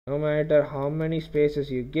No matter how many spaces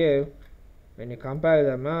you give, when you compile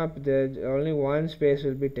them up, there's only one space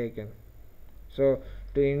will be taken. So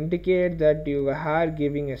to indicate that you are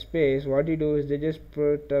giving a space, what you do is they just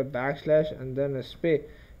put a backslash and then a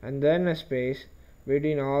space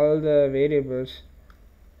between all the variables,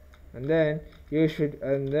 and then this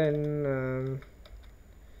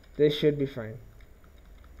should be fine.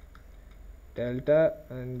 Delta,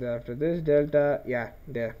 and after this delta, yeah,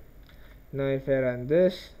 there. Now if I run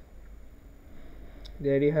this,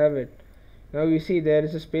 there you have it. Now you see there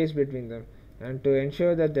is a space between them, and to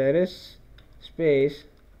ensure that there is space,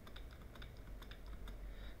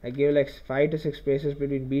 I give like 5 to 6 spaces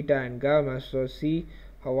between beta and gamma. So see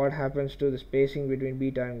what happens to the spacing between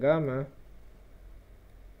beta and gamma.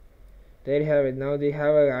 There you have it. Now they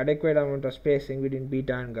have an adequate amount of spacing between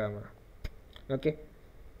beta and gamma. Okay,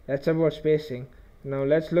 that's about spacing. Now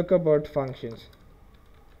let's look about functions.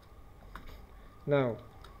 Now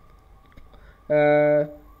all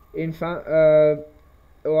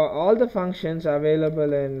the functions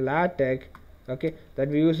available in LaTeX, okay, that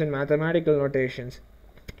we use in mathematical notations,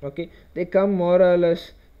 okay, they come more or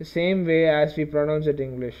less the same way as we pronounce it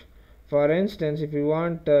in English. For instance, if you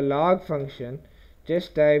want a log function,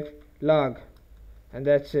 just type log and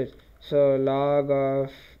that's it. So log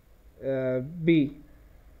of b,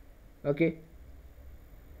 okay.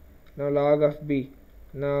 Now log of b.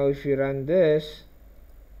 Now if you run this,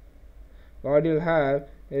 what you'll have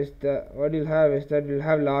is that we'll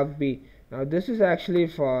have log b. Now this is actually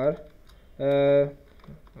for okay,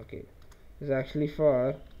 this is actually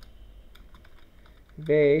for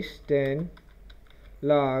base 10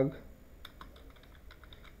 log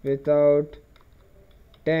without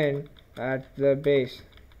 10 at the base.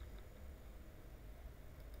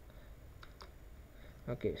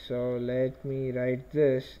 Okay, so let me write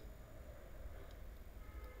this.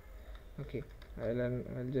 Okay,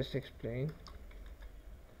 I'll just explain.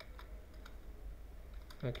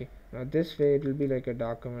 Okay, now this way it will be like a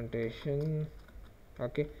documentation.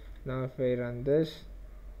 Okay, now if I run this,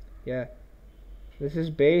 yeah, this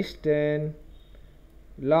is base 10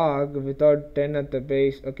 log without 10 at the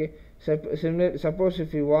base. Okay, suppose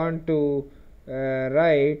if you want to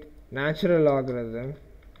write natural logarithm,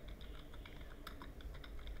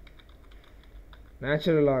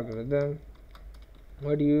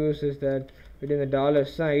 what you use is that within the dollar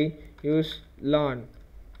sign use ln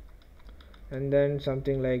and then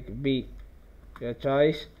something like b, your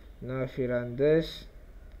choice. Now if you run this,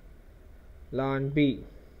 ln b.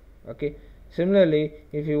 Okay, similarly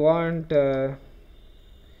if you want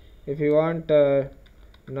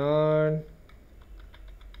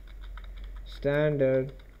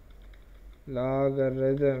non-standard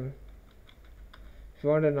logarithm, if you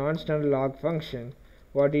want a non-standard log function,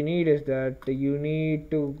 what you need is that you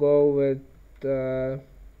need to go with what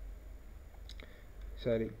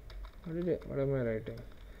am I writing?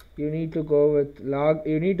 You need to go with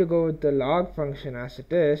the log function as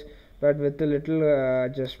it is, but with the little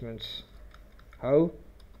adjustments. How?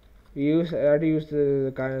 I have to use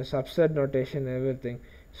the kind of subset notation and everything.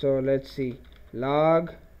 So let's see,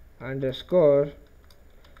 log underscore,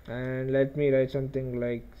 and let me write something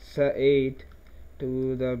like 8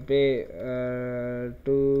 to the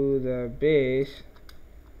base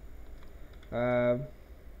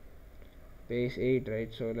base 8,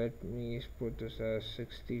 right? So let me put this as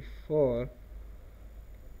 64.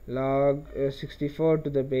 Log 64 to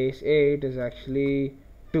the base 8 is actually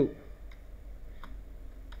 2.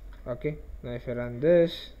 Okay, now if I run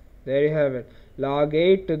this, there you have it, log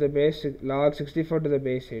 8 to the base, log 64 to the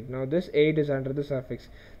base 8. Now this 8 is under the suffix,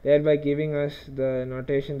 thereby giving us the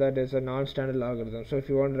notation that is a non-standard logarithm. So if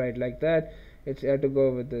you want to write like that, it's have to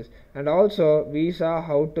go with this. And also we saw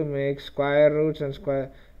how to make square roots and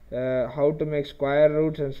function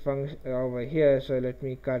over here. So let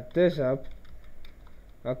me cut this up.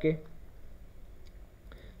 Okay,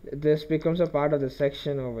 this becomes a part of the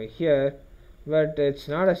section over here, but it's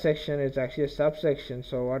not a section, it's actually a subsection.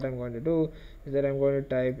 So what I'm going to do is that I'm going to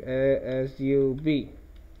type sub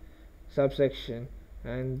subsection,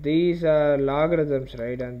 and these are logarithms,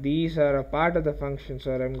 right, and these are a part of the function.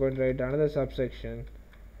 So I'm going to write another section,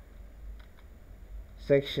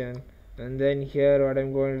 and then here what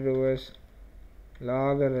I'm going to do is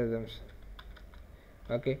logarithms.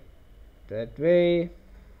 Okay, that way,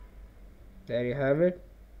 there you have it,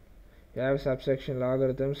 you have subsection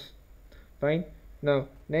logarithms. Fine. Now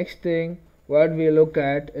next thing what we look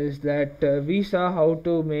at is that we saw how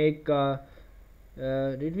to make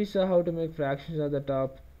did we saw how to make fractions at the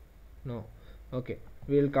top? No. Okay,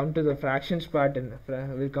 we'll come to the fractions part in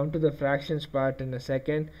a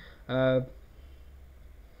second.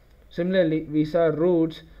 Similarly, we saw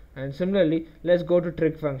roots, and similarly, let's go to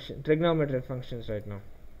trigonometric functions right now.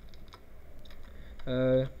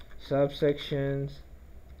 Subsections,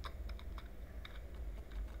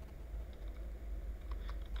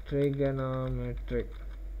 trigonometric.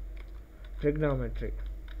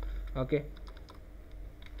 Okay,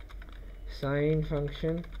 sine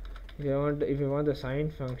function. If you want the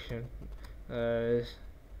sine function,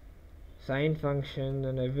 sine function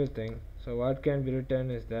and everything. So what can be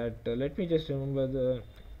written is that let me just remember the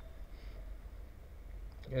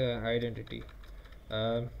identity.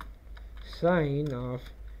 Sine of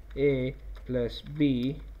a plus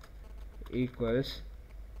b equals,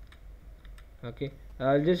 okay,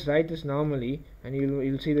 I'll just write this normally and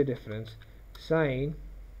you'll see the difference. Sine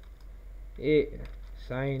a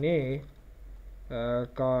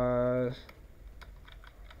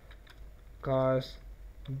cos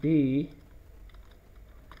b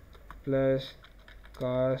plus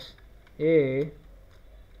cos a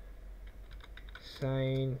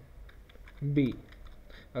sin b.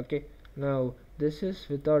 Okay, now this is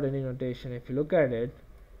without any notation. If you look at it,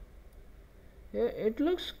 yeah, it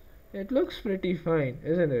looks pretty fine,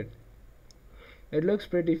 isn't it? It looks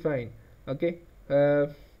pretty fine. Okay,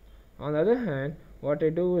 on the other hand, what I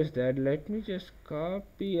do is that let me just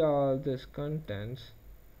copy all this content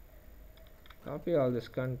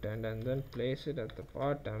and then place it at the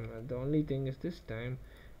bottom. The only thing is this time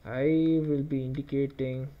I will be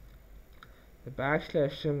indicating the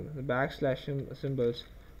backslash symbols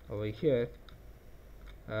over here.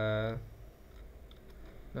 Now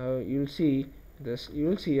you'll see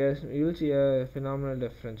a phenomenal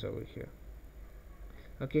difference over here.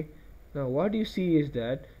 Okay, now what you see is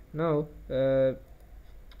that now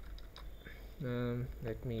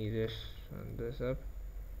let me just run this up.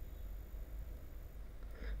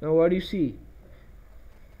 Now what do you see?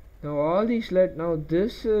 Now all these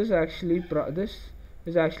this is actually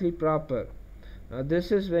proper. Now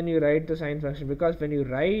this is when you write the sine function, because when you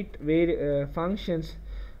write functions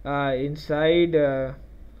inside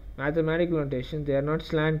mathematical notation, they are not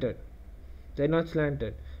slanted.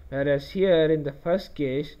 Whereas here in the first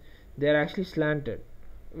case they are actually slanted,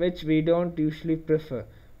 which we don't usually prefer.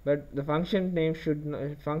 But the function should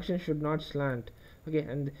not slant. Okay,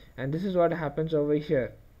 and this is what happens over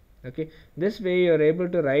here. Okay, this way you are able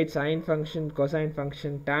to write sine function, cosine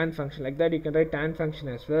function, tan function, like that. You can write tan function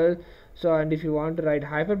as well. So, and if you want to write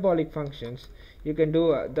hyperbolic functions, you can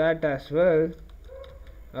do that as well.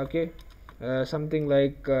 Okay, something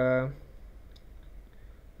like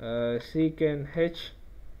secant h,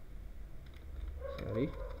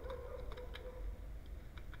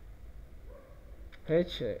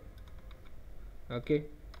 okay,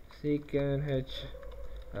 secant h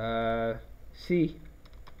c.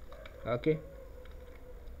 Okay,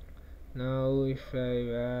 now if I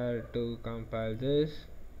were to compile this,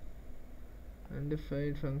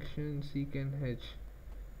 undefined function secant h,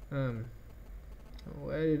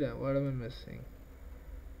 what am I missing?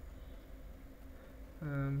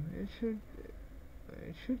 It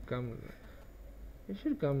should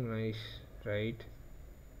come nice, right?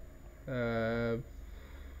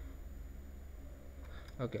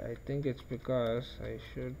 Okay, I think it's because I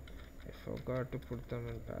forgot to put them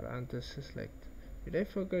in parentheses like did I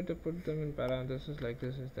forget to put them in parentheses like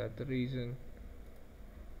this? Is that the reason?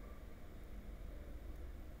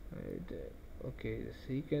 Okay, the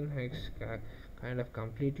secant hex kind of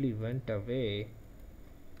completely went away.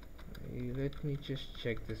 Let me just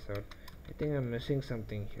check this out. I think I'm missing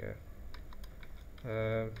something here.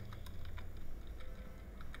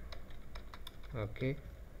 Okay,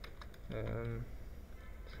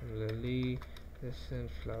 similarly this in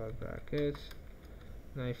flower brackets.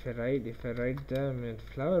 Now if I write them in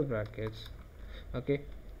flower brackets, okay,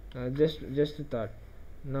 just a thought.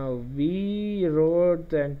 Now we wrote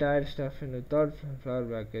the entire stuff in without flower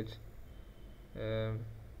brackets. Let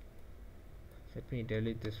me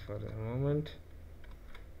delete this for a moment.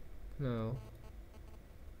 Now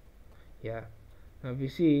we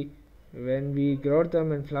see when we wrote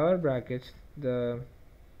them in flower brackets, the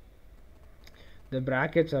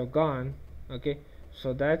brackets are gone. Okay,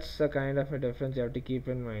 so that's a kind of a difference you have to keep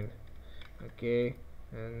in mind. Okay,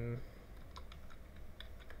 and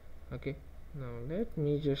okay, now let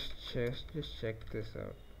me just check this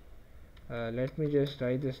out. Let me just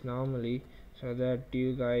write this normally so that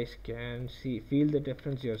you guys can feel the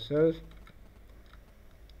difference yourself.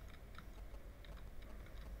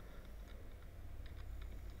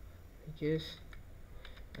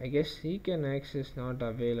 I guess secant x is not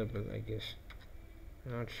available. I guess,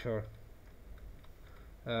 I'm not sure.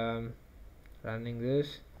 Running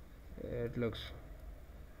this, it looks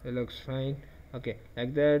fine. Okay,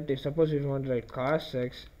 like that. If suppose if you want to write cos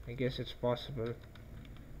x, I guess it's possible.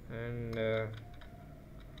 And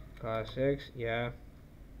cos x, yeah,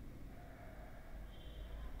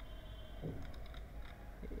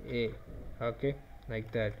 a, okay,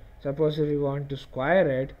 like that. Suppose if you want to square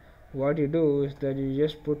it, what you do is that you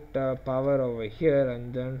just put power over here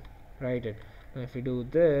and then write it. Now if you do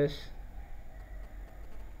this,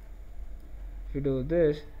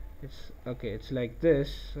 it's okay, it's like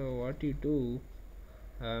this. So what you do,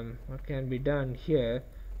 what can be done here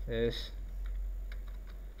is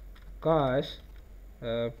cos,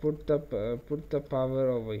 put the power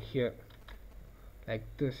over here like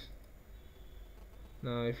this.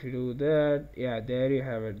 Now if you do that, yeah, there you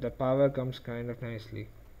have it, the power comes kind of nicely.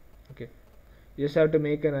 Okay, you just have to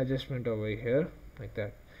make an adjustment over here like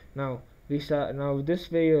that. Now this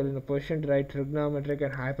way you're in a position to write trigonometric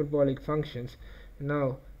and hyperbolic functions.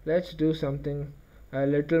 Now let's do something a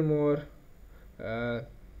little more uh,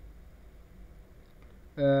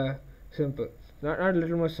 simple, not a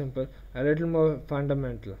little more simple, a little more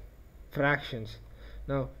fundamental, fractions.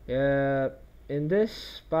 Now in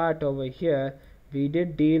this part over here we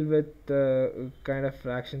did deal with kind of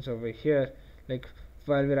fractions over here, like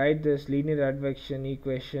while we write this linear advection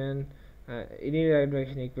equation,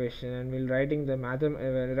 and we'll writing the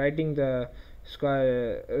writing the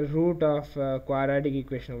square root of quadratic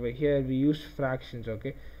equation over here, we use fractions.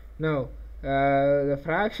 Okay, now the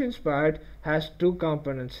fractions part has two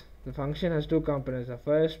components. The function has two components. The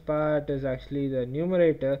first part is actually the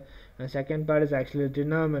numerator and second part is actually the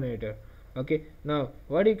denominator. Okay, now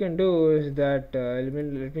what you can do is that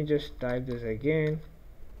let me just type this again,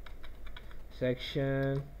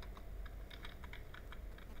 section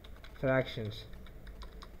fractions.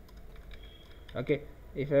 Okay,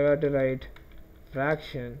 if I were to write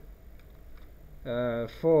fraction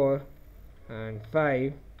 4 and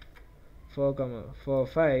 5, 4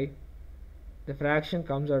 5, the fraction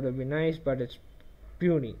comes out to be nice, but it's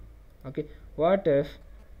puny. Okay, what if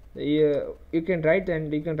you can write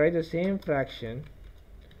the same fraction,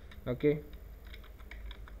 okay,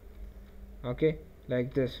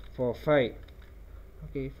 like this for 5.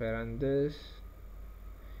 Okay, if I run this,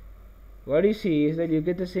 what you see is that you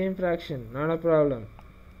get the same fraction, not a problem.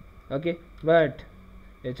 Okay, but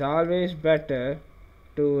it's always better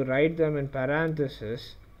to write them in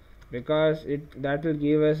parentheses, because that will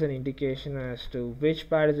give us an indication as to which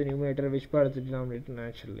part is the numerator, which part is the denominator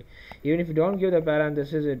naturally. Even if you don't give the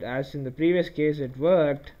parentheses, it, as in the previous case, it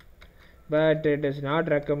worked, but it is not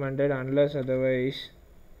recommended unless otherwise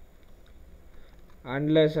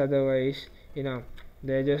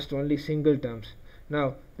they're just only single terms.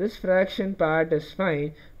 Now this fraction part is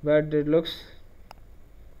fine, but it looks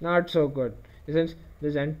not so good since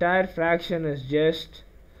this entire fraction is just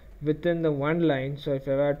within the one line. So if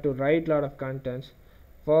I were to write a lot of contents,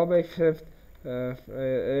 4 by 5th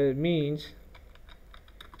means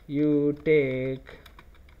you take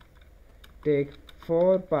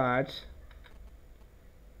 4 parts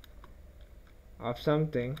of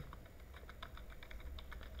something,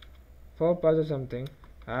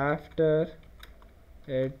 after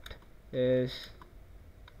it is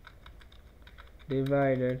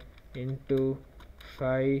divided into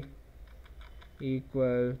 5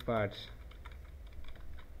 equal parts.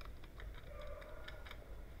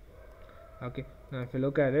 Okay, now if you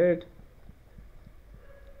look at it,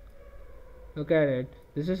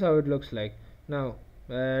 this is how it looks like. Now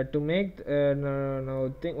to make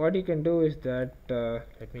what you can do is that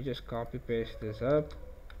let me just copy paste this up.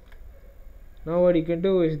 Now what you can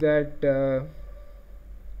do is that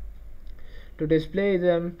to display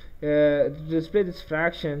this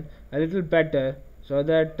fraction a little better, so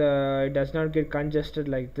that it does not get congested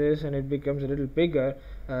like this and it becomes a little bigger,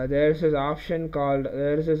 there is this option called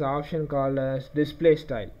as display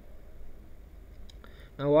style.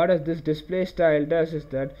 Now what does this display style does is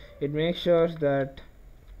that it makes sure that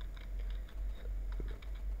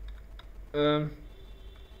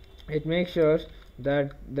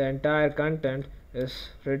the entire content is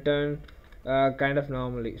written kind of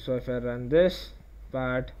normally. So if I run this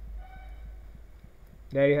part,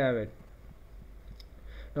 there you have it.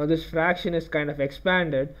 Now this fraction is kind of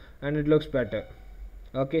expanded and it looks better.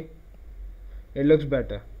 Okay, it looks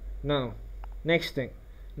better. Now next thing,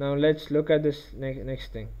 now let's look at this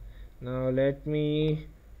next thing. Now let me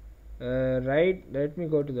go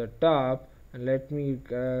to the top and let me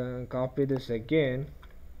copy this again.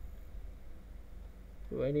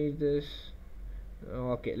 Do I need this?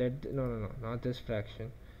 Oh, okay, no, not this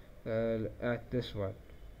fraction, this one.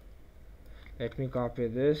 Let me copy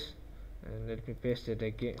this and let me paste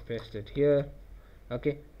it here.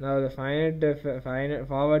 Okay, now the finite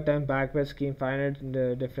forward term backward scheme, finite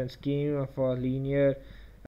difference scheme for linear